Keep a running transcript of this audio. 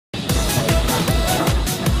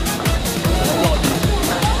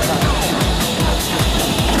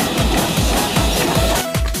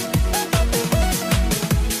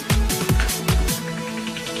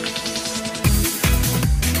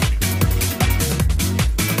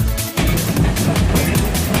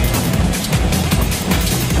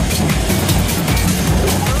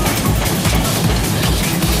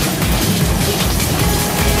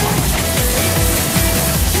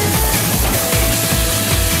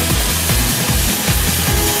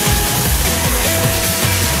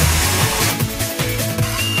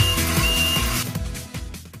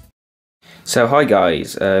So hi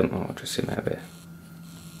guys, I'll just zoom out a bit.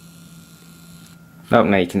 Oh,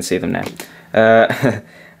 now you can see them now.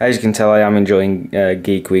 As you can tell, I am enjoying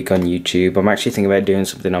Geek Week on YouTube. I'm actually thinking about doing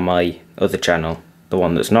something on my other channel, the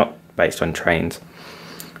one that's not based on trains.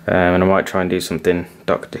 And I might try and do something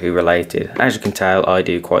Doctor Who related. As you can tell, I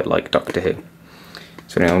do quite like Doctor Who.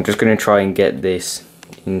 So anyway, I'm just going to try and get this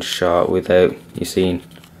in shot without you seeing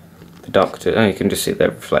the Doctor. Oh, you can just see the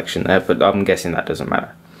reflection there, but I'm guessing that doesn't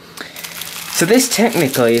matter. So this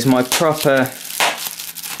technically is my proper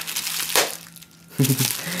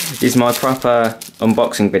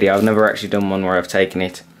unboxing video. I've never actually done one where I've taken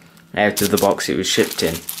it out of the box it was shipped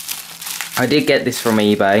in. I did get this from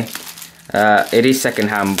eBay. It is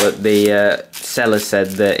second-hand, but the seller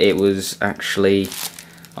said that it was actually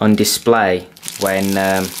on display when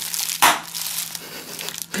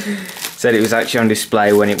said it was actually on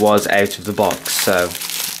display when it was out of the box. So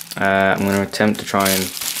I'm going to attempt to try and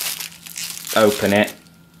open it.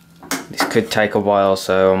 This could take a while,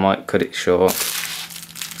 so I might cut it short.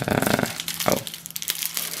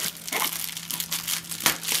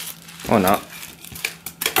 Or not.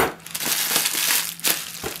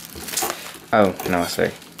 Oh, no, I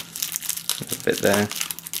see. There's a bit there.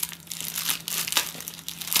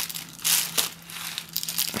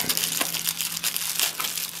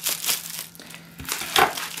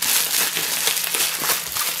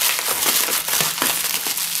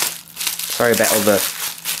 Sorry about all the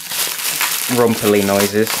rumply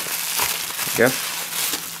noises. There you go.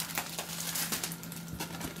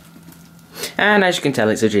 And as you can tell,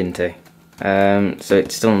 it's a Jinty. So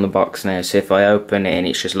it's still in the box now, so if I open it and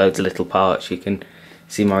it's just loads of little parts, you can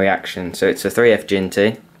see my reaction. So it's a 3F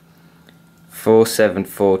Jinty,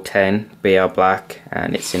 47410 BR black,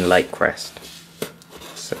 and it's in Lake Crest.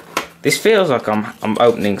 So this feels like I'm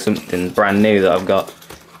opening something brand new that I've got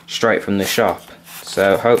straight from the shop.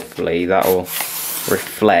 So hopefully that will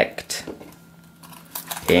reflect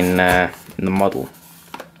in the model.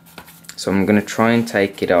 So I'm going to try and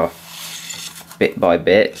take it off bit by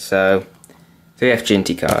bit. So 3F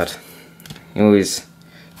Jinty card. You always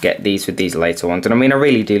get these with these later ones, and I mean I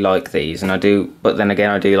really do like these, and I do, but then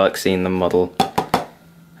again I do like seeing the model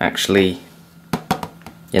actually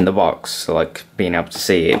in the box, so like being able to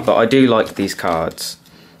see it. But I do like these cards.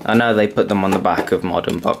 I know they put them on the back of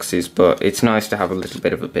modern boxes, but it's nice to have a little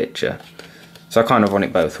bit of a picture. So I kind of want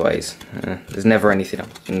it both ways. There's never anything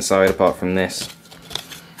inside apart from this.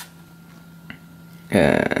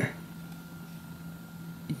 Yeah,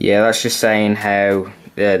 that's just saying how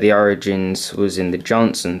the origins was in the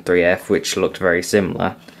Johnson 3F, which looked very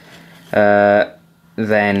similar.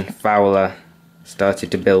 Then Fowler started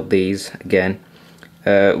to build these again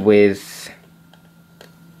with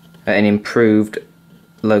an improved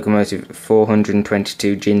locomotive.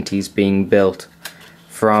 422 Jintys being built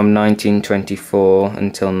from 1924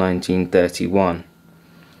 until 1931.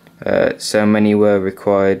 So many were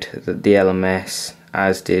required that the LMS,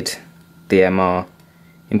 as did the MR,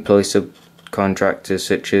 employ subcontractors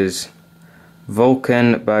such as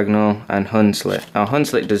Vulcan, Bagnall and Hunslet. Now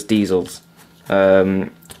Hunslet does diesels.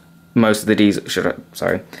 Most of the diesels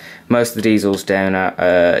down at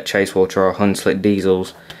Chasewater are Hunslet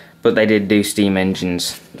diesels, but they did do steam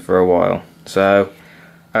engines for a while. So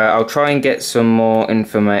I'll try and get some more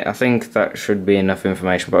information. I think that should be enough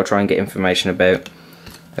information, but I'll try and get information about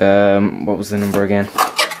what was the number again?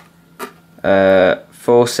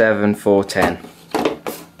 47410.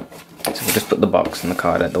 So we'll just put the box and the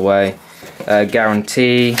card out of the way.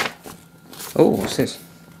 Guarantee. Oh, what's this?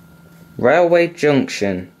 Railway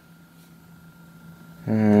Junction.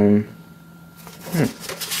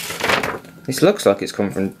 This looks like it's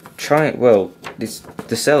come from China. Well,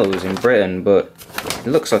 the seller was in Britain, but it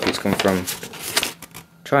looks like it's come from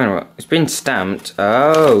China. It's been stamped.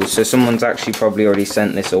 Oh, so someone's actually probably already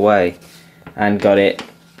sent this away and got a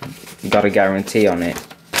guarantee on it.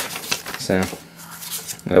 So.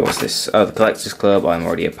 What's this? Oh, the Collectors Club. I'm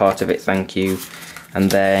already a part of it, thank you.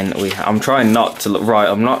 And then I'm trying not to look right.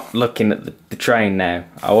 I'm not looking at the train now.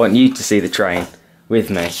 I want you to see the train with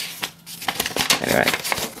me. Anyway,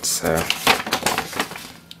 so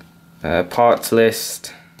parts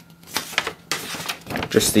list,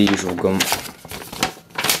 just the usual gump.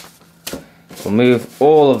 We'll move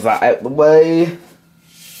all of that out the way.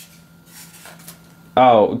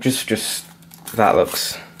 Oh, just that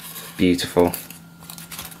looks beautiful.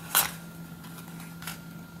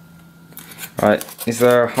 Right, is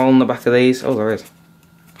there a hole in the back of these? Oh, there is.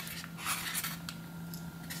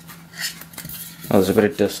 Oh, there's a bit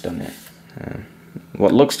of dust on it.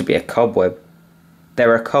 What looks to be a cobweb.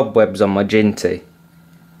 There are cobwebs on my Jinty.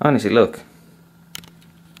 Honestly, look.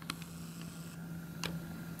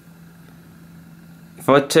 If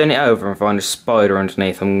I turn it over and find a spider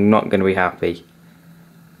underneath, I'm not going to be happy.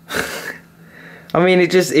 I mean, it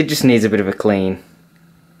just needs a bit of a clean.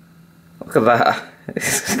 Look at that.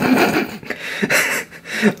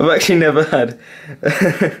 I've actually never had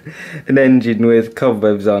an engine with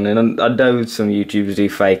cobwebs on, and I know some YouTubers do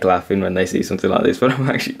fake laughing when they see something like this, but I'm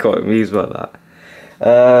actually quite amused by that.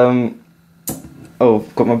 Oh,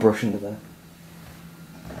 I've got my brush under there.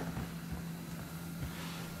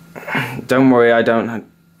 Don't worry, I don't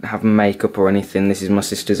have makeup or anything. This is my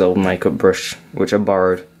sister's old makeup brush, which I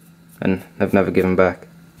borrowed and have never given back.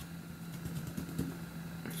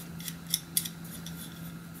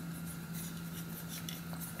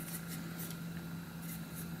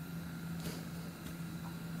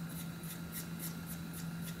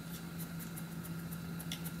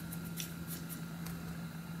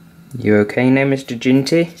 You okay now, Mr.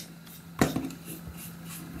 Jinty?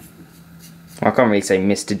 I can't really say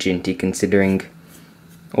Mr. Jinty, considering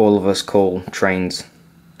all of us call trains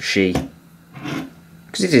she.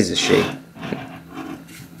 Because it is a she.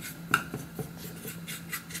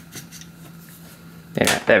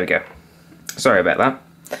 Yeah, there we go. Sorry about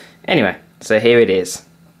that. Anyway, so here it is.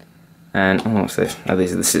 And, oh, what's this? Oh,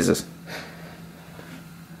 these are the scissors.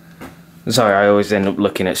 Sorry, I always end up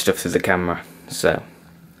looking at stuff through the camera. So,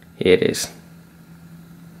 here it is.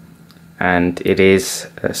 And it is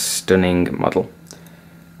a stunning model.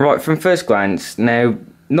 Right, from first glance, now,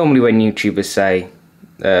 normally when YouTubers say,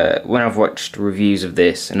 when I've watched reviews of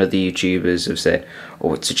this and other YouTubers have said,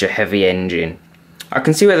 oh, it's such a heavy engine. I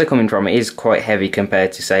can see where they're coming from. It is quite heavy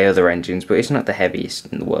compared to, say, other engines, but it's not the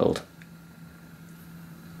heaviest in the world.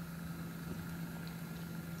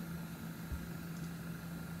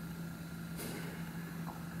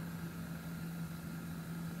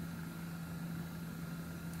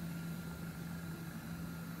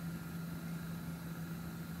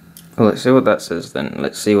 Well, let's see what that says then.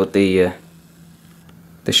 Let's see what the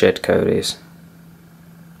shed code is.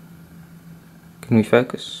 Can we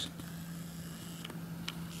focus?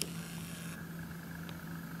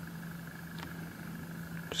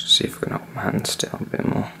 Just see if we can hold my hand still a bit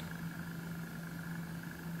more.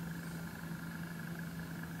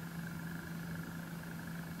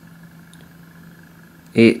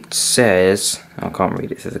 It says, I can't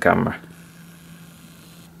read it through the camera.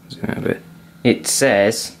 Zoom out a bit. It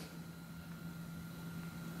says,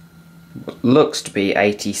 looks to be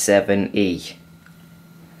 87E.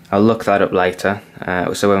 I'll look that up later,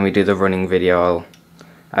 so when we do the running video I'll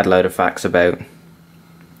add a load of facts about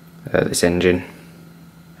this engine.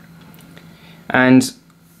 And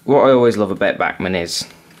what I always love about Bachmann is,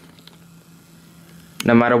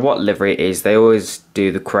 no matter what livery it is, they always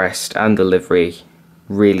do the crest and the livery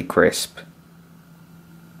really crisp.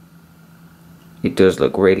 It does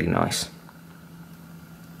look really nice.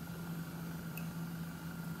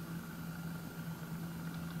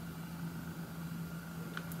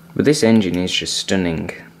 But this engine is just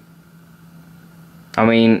stunning. I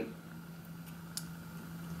mean,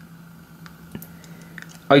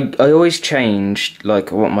 I always change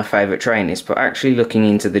like what my favourite train is, but actually looking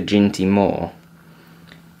into the Jinty more,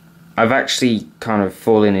 I've actually kind of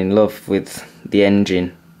fallen in love with the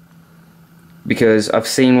engine, because I've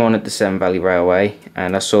seen one at the Severn Valley Railway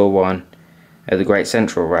and I saw one at the Great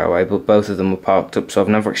Central Railway, but both of them were parked up, so I've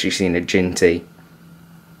never actually seen a Jinty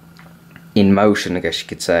in motion, I guess you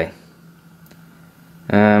could say.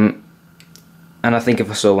 And I think if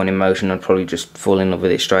I saw one in motion I'd probably just fall in love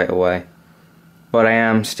with it straight away. But I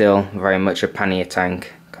am still very much a pannier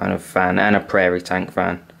tank kind of fan and a prairie tank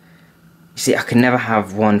fan. You see, I can never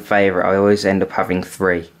have one favourite, I always end up having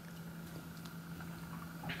three.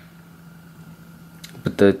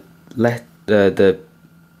 But the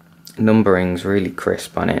numbering's really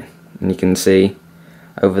crisp on it, and you can see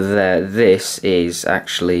over there, this is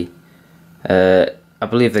actually I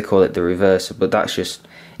believe they call it the reverser, but that's just,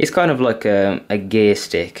 it's kind of like a gear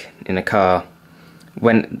stick in a car.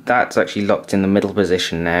 When that's actually locked in the middle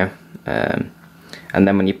position now, and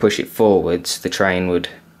then when you push it forwards, the train would,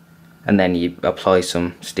 and then you apply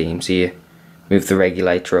some steam, so you move the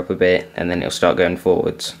regulator up a bit and then it'll start going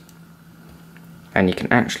forwards. And you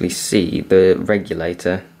can actually see the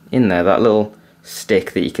regulator in there, that little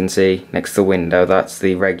stick that you can see next to the window, that's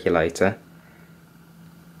the regulator.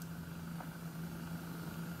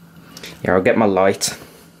 Here, I'll get my light.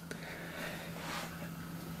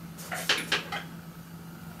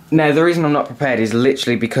 Now, the reason I'm not prepared is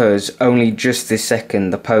literally because only just this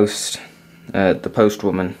second the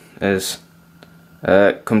postwoman has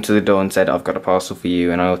come to the door and said, I've got a parcel for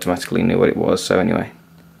you, and I automatically knew what it was. So anyway,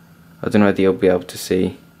 I don't know whether you'll be able to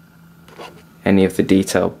see any of the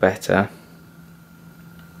detail better.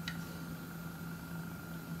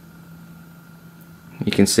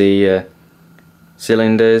 You can see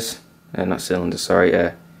cylinders, not cylinders,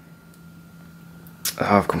 sorry,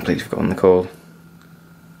 I've completely forgotten the called.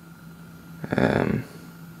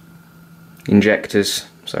 Injectors,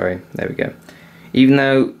 sorry, there we go. Even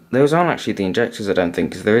though those aren't actually the injectors, I don't think,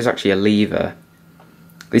 because there is actually a lever.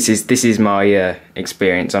 This is my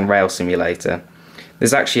experience on Rail Simulator.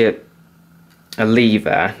 There's actually a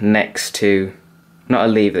lever next to, not a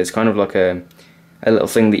lever, it's kind of like a little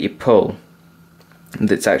thing that you pull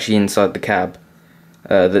that's actually inside the cab,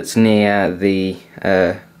 that's near the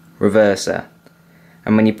reverser,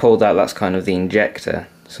 and when you pull that, that's kind of the injector.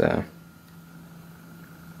 So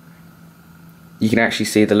you can actually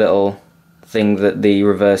see the little thing that the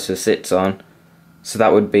reverser sits on. So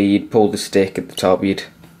that would be, you'd pull the stick at the top, you'd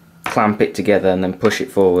clamp it together and then push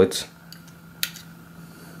it forwards.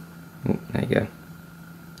 Oh, there you go.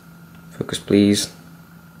 Focus please.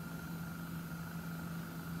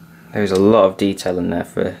 There's a lot of detail in there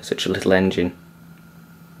for such a little engine.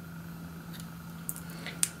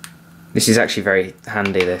 This is actually very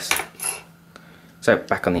handy, this. So,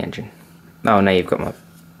 back on the engine. Oh, now you've got my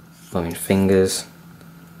blooming fingers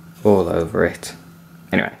all over it.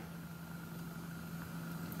 Anyway.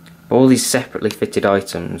 All these separately fitted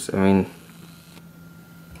items, I mean...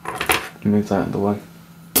 Move that out of the way.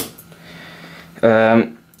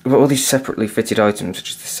 But all these separately fitted items,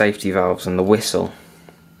 such as the safety valves and the whistle.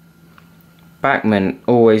 Bachmann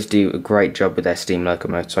always do a great job with their steam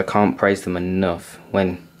locomotives. I can't praise them enough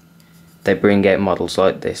when they bring out models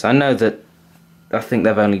like this. I know that I think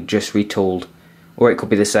they've only just retooled, or it could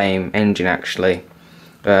be the same engine actually,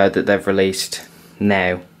 that they've released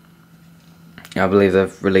now. I believe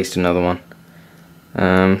they've released another one.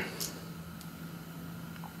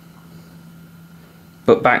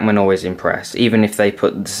 But Bachmann always impress, even if they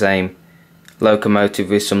put the same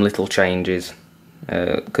locomotive with some little changes,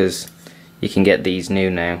 because you can get these new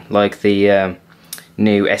now, like the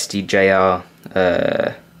new SDJR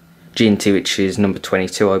Jinty, which is number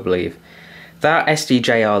 22 I believe. That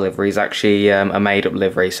SDJR livery is actually a made up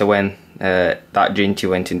livery, so when that Jinty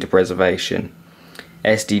went into preservation, the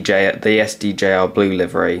SDJR blue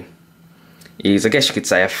livery is, I guess you could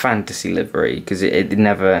say, a fantasy livery, because it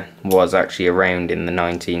never was actually around in the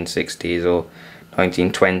 1960s or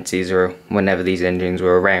 1920s or whenever these engines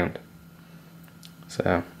were around.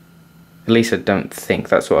 So at least I don't think,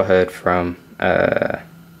 that's what I heard from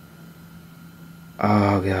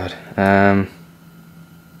oh god,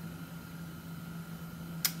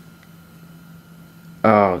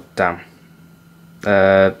 oh damn,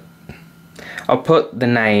 I'll put the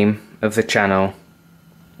name of the channel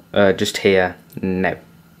just here. No,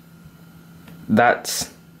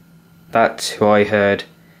 that's who I heard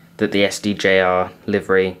that the SDJR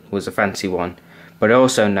livery was a fancy one. But I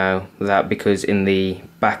also know that because in the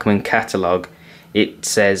Bachmann catalogue it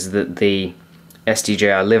says that the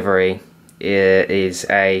SDJR livery is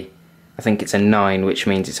I think it's a 9, which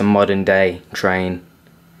means it's a modern day train.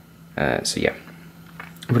 So yeah.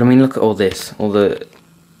 But I mean, look at all this, all the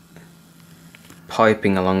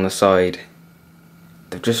piping along the side.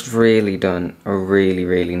 They've just really done a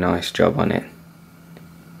really nice job on it.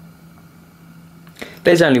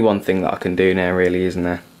 There's only one thing that I can do now, really, isn't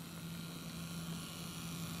there?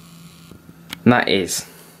 And that is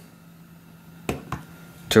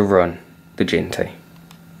to run the Jinty.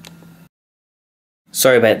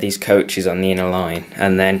 Sorry about these coaches on the inner line,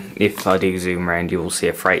 and then if I do zoom around you will see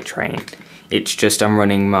a freight train. It's just I'm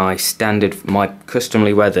running my standard, my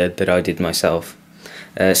customly weathered that I did myself,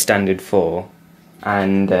 standard 4,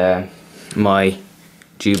 and my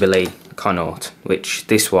Jubilee Connaught, which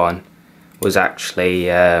this one was actually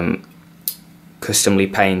customly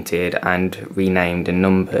painted and renamed and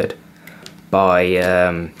numbered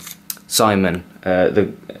by Simon,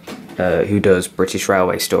 who does British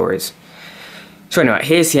Railway Stories. So anyway,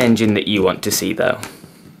 here's the engine that you want to see though.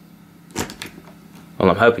 Well,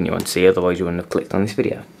 I'm hoping you want to see, otherwise you wouldn't have clicked on this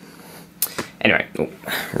video. Anyway,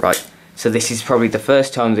 right, so this is probably the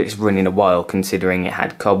first time that it's run in a while, considering it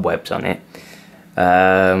had cobwebs on it.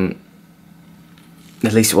 At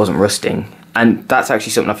least it wasn't rusting. And that's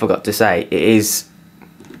actually something I forgot to say. It is,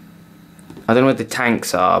 I don't know what the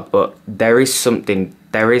tanks are, but there is something,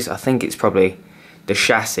 I think it's probably the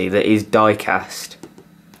chassis that is die cast.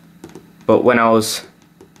 But when I was,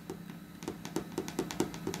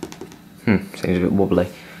 seems a bit wobbly.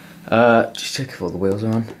 Just check if all the wheels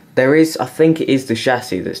are on. There is, I think it is the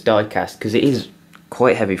chassis that's die cast, because it is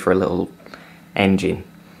quite heavy for a little engine.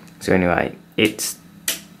 So anyway, it's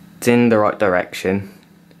in the right direction.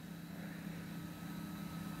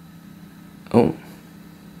 Oh,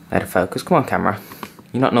 out of focus. Come on, camera.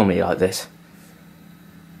 You're not normally like this.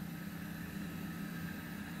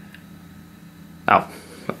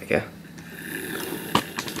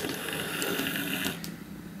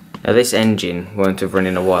 Now this engine won't have run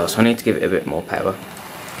in a while, so I need to give it a bit more power.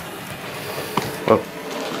 Well,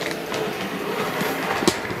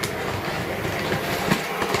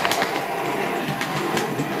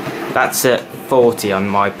 that's at 40 on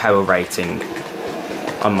my power rating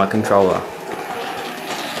on my controller.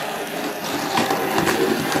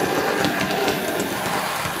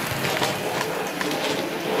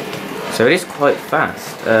 So it is quite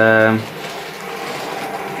fast.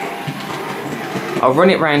 I'll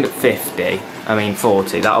run it round at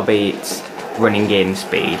 40, that'll be its running in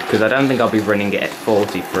speed, because I don't think I'll be running it at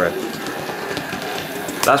 40 for a...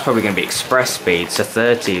 That's probably going to be express speed, so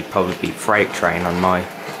 30 would probably be freight train on my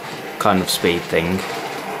kind of speed thing.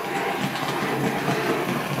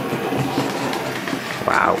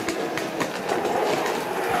 Wow.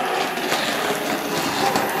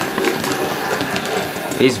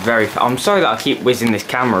 It is very... I'm sorry that I keep whizzing this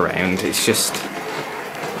camera around, it's just...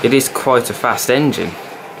 It is quite a fast engine.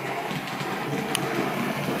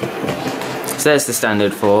 So there's the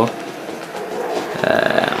standard 4.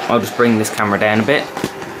 I'll just bring this camera down a bit.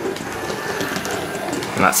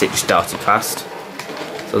 And that's it, just darted past.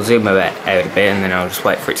 So I'll zoom it out a bit and then I'll just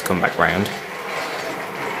wait for it to come back round.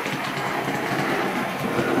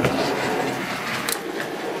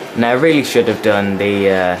 Now I really should have done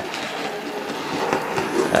the...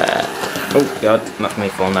 oh god, knocked me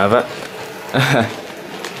falling over.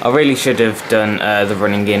 I really should have done the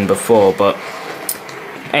running in before, but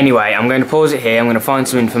anyway, I'm going to pause it here. I'm going to find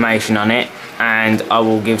some information on it, and I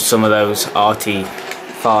will give some of those arty,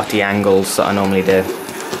 farty angles that I normally do.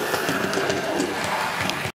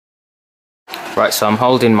 Right, so I'm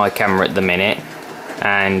holding my camera at the minute,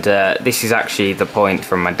 and this is actually the point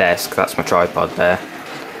from my desk. That's my tripod there.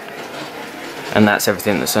 And that's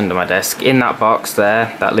everything that's under my desk. In that box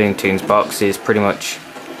there, that Looney Tunes box, is pretty much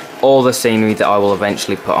all the scenery that I will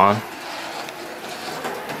eventually put on.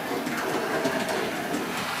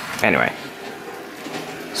 Anyway,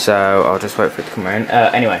 so I'll just wait for it to come around.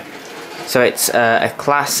 Anyway, so it's a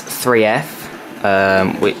class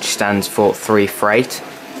 3F, which stands for 3 freight,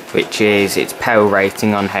 which is its power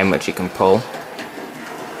rating on how much it can pull.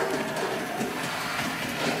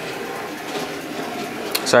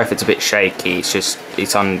 Sorry if it's a bit shaky,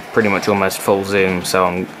 it's on pretty much almost full zoom,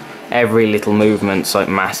 so every little movement's like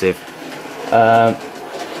massive.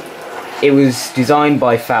 It was designed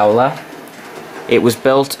by Fowler. It was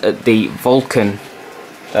built at the Vulcan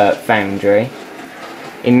foundry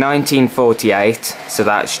in 1948, so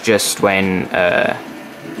that's just when,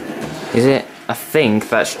 is it? I think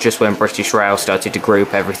that's just when British Rail started to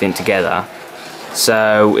group everything together.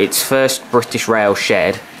 So its first British Rail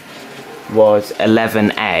shed was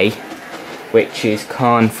 11A, which is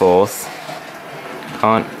Carnforth.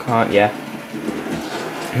 Yeah.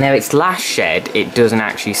 Now its last shed, it doesn't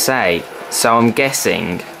actually say, so I'm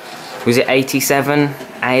guessing, was it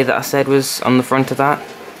 87A that I said was on the front of that?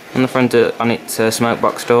 On the front of, on its smoke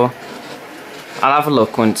box door? I'll have a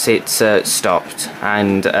look once it's stopped,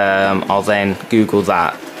 and I'll then Google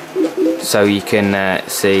that, so you can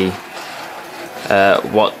see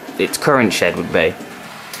what its current shed would be.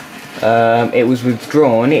 It was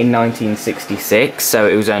withdrawn in 1966, so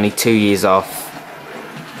it was only 2 years off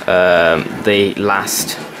the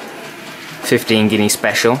last 15 guinea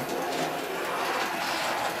special.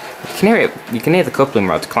 You can hear the coupling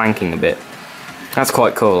rods clanking a bit. That's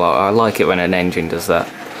quite cool. I like it when an engine does that.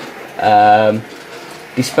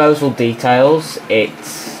 Disposal details.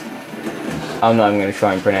 It's... I'm not even going to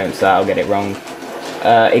try and pronounce that. I'll get it wrong.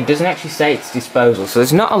 It doesn't actually say it's disposal, so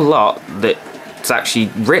there's not a lot that's actually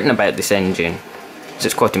written about this engine. So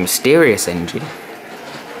it's quite a mysterious engine.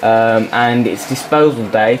 And its disposal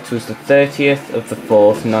date was the 30th of the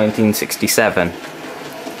 4th, 1967.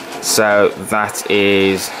 So that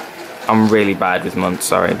is... I'm really bad with months,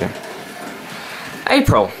 sorry.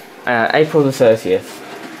 April the 30th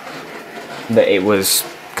that it was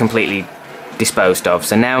completely disposed of.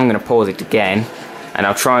 So now I'm going to pause it again, and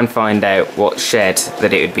I'll try and find out what shed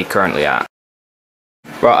that it would be currently at.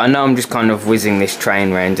 Right, I know I'm just kind of whizzing this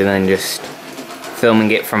train round and then just filming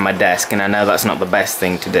it from my desk, and I know that's not the best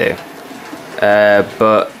thing to do.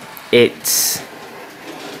 But it's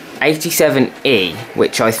 87E,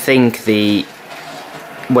 which I think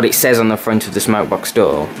what it says on the front of the smokebox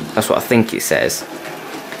door, that's what I think it says.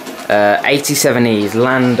 87E is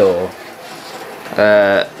Landor.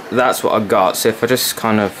 That's what I got, so if I just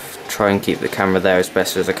kind of try and keep the camera there as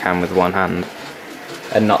best as I can with one hand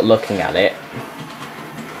and not looking at it.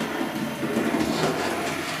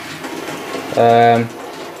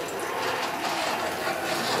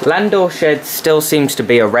 Landor shed still seems to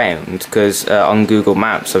be around, because on Google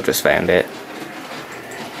Maps I've just found it.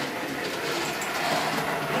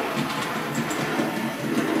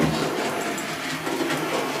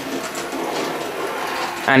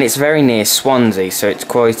 and it's very near Swansea, so it's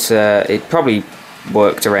quite, it probably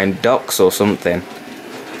worked around docks or something,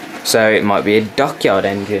 so it might be a dockyard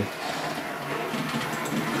engine.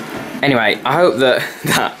 Anyway, I hope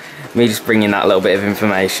that me just bringing that little bit of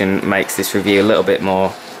information makes this review a little bit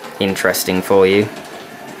more interesting for you.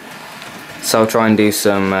 So I'll try and do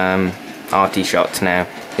some arty shots now.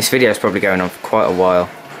 This video is probably going on for quite a while.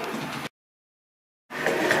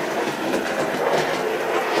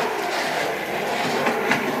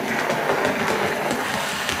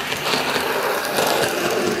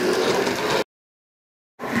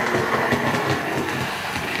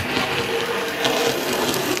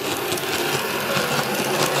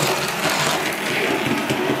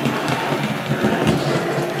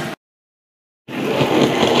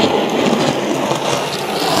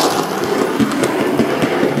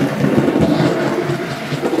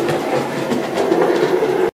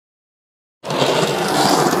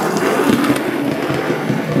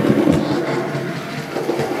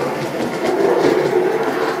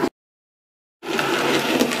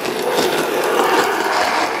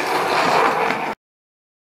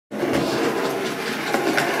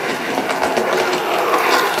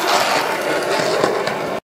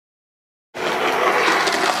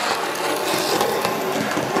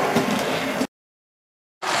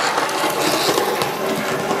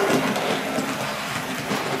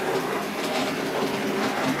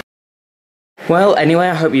 Well, anyway,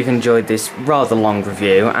 I hope you've enjoyed this rather long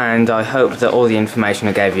review, and I hope that all the information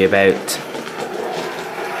I gave you about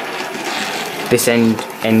this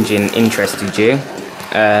engine interested you.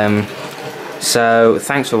 So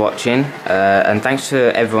thanks for watching, and thanks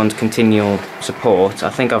for everyone's continual support. I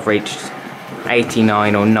think I've reached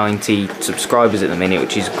 89 or 90 subscribers at the minute,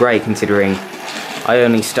 which is great considering I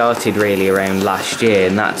only started really around last year,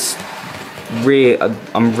 and that's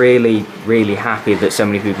I'm really happy that so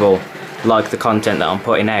many people like the content that I'm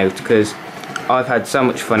putting out, because I've had so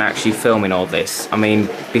much fun actually filming all this. I mean,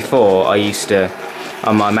 before I used to,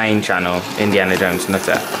 on my main channel, Indiana Jones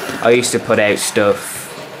Nutter, I used to put out stuff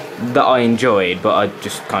that I enjoyed, but I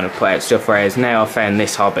just kind of put out stuff, whereas now I've found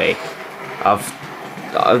this hobby,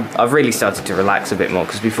 I've really started to relax a bit more,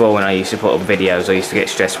 because before when I used to put up videos I used to get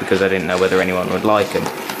stressed because I didn't know whether anyone would like them,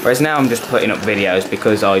 whereas now I'm just putting up videos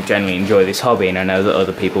because I genuinely enjoy this hobby and I know that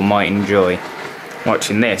other people might enjoy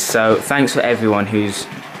watching this. So thanks for everyone who's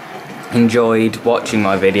enjoyed watching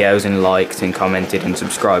my videos and liked and commented and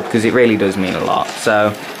subscribed, because it really does mean a lot.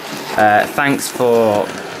 So thanks for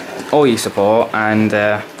all your support, and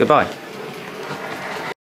goodbye.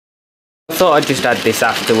 I thought I'd just add this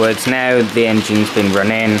afterwards. Now the engine's been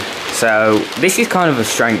running, so this is kind of a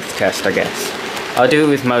strength test, I guess. I do it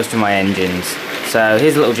with most of my engines. So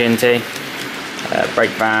here's a little Jinty,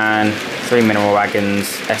 brake van, 3 mineral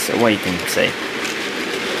wagons, well, you can see.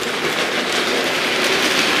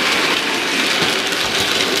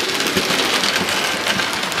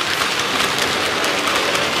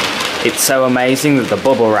 It's so amazing that the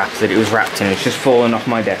bubble wrap that it was wrapped in is just fallen off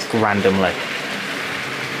my desk randomly.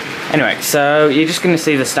 Anyway, so you're just going to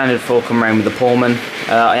see the standard Fulcrum round with the Pullman.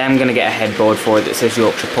 I am going to get a headboard for it that says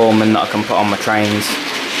Yorkshire Pullman that I can put on my trains.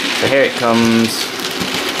 So here it comes.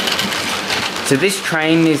 So this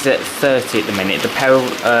train is at 30 at the minute. The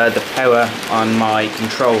power on my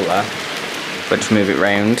controller, but just move it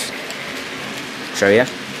round, show you.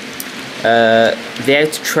 The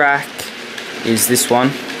outer track is this one,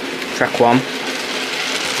 track 1,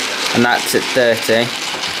 and that's at 30.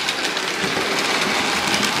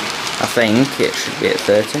 I think it should be at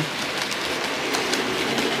 30.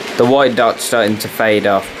 The white dot's starting to fade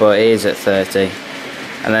off, but it is at 30.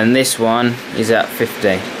 And then this one is at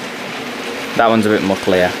 50. That one's a bit more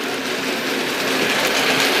clear.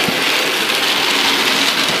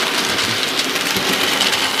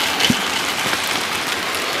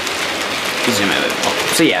 Zoom it a bit more.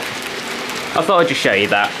 So yeah, I thought I'd just show you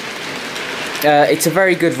that. It's a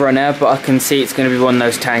very good runner, but I can see it's going to be one of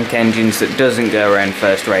those tank engines that doesn't go around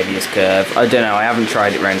first radius curve. I don't know, I haven't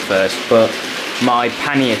tried it around first, but my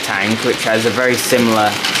pannier tank, which has a very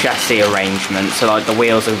similar chassis arrangement, so like the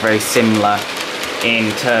wheels are very similar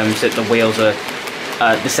in terms that the wheels are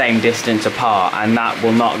the same distance apart, and that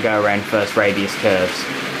will not go around first radius curves.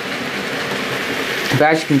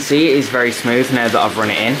 But as you can see, it is very smooth now that I've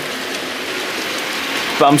run it in.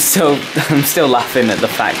 But I'm still laughing at the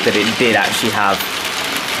fact that it did actually have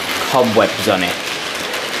cobwebs on it.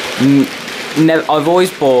 I've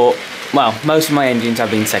always bought, well, most of my engines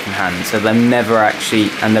have been second hand, so they've never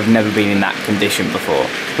been in that condition before.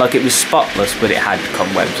 Like, it was spotless, but it had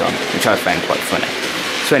cobwebs on, which I found quite funny.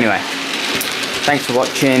 So anyway, thanks for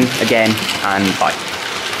watching again, and bye.